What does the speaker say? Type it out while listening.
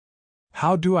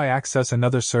How do I access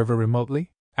another server remotely?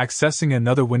 Accessing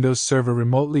another Windows server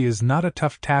remotely is not a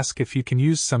tough task if you can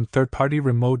use some third-party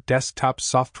remote desktop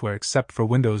software except for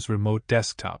Windows Remote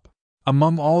Desktop.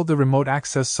 Among all the remote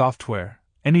access software,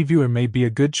 AnyViewer may be a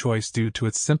good choice due to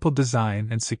its simple design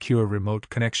and secure remote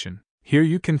connection. Here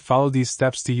you can follow these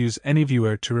steps to use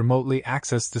AnyViewer to remotely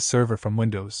access the server from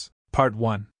Windows. Part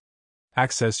 1.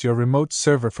 Access your remote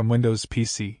server from Windows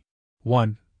PC.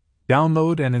 1.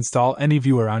 Download and install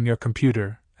AnyViewer on your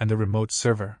computer and the remote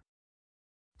server.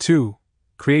 2.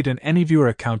 Create an AnyViewer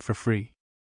account for free.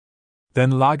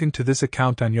 Then log into this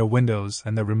account on your Windows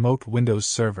and the remote Windows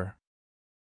server.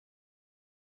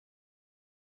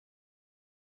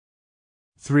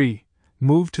 3.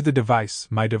 Move to the device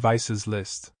My Devices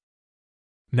list.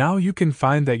 Now you can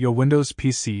find that your Windows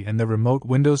PC and the remote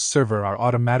Windows server are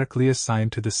automatically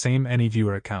assigned to the same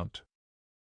AnyViewer account.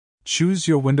 Choose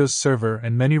your Windows server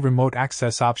and many remote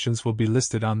access options will be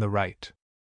listed on the right.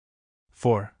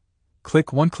 4.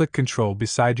 Click one-click control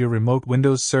beside your remote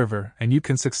Windows server and you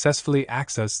can successfully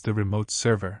access the remote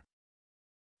server.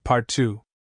 Part 2.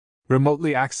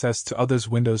 Remotely access to others'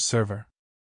 Windows server.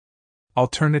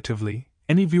 Alternatively,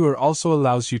 AnyViewer also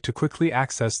allows you to quickly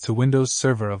access to Windows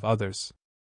server of others.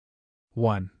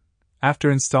 1. After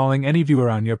installing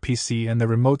AnyViewer on your PC and the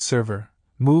remote server,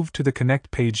 move to the Connect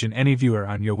page in AnyViewer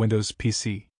on your Windows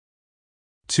PC.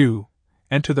 2.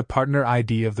 Enter the partner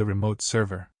ID of the remote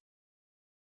server.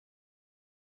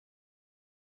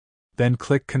 Then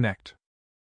click Connect.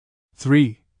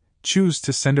 3. Choose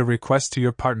to send a request to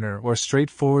your partner or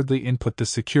straightforwardly input the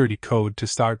security code to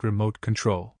start remote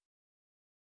control.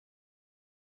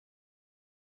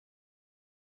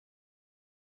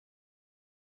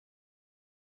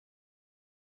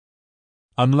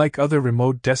 Unlike other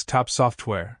remote desktop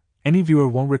software, AnyViewer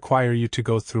won't require you to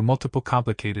go through multiple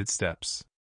complicated steps.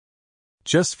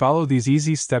 Just follow these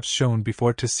easy steps shown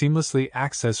before to seamlessly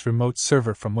access remote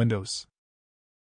server from Windows.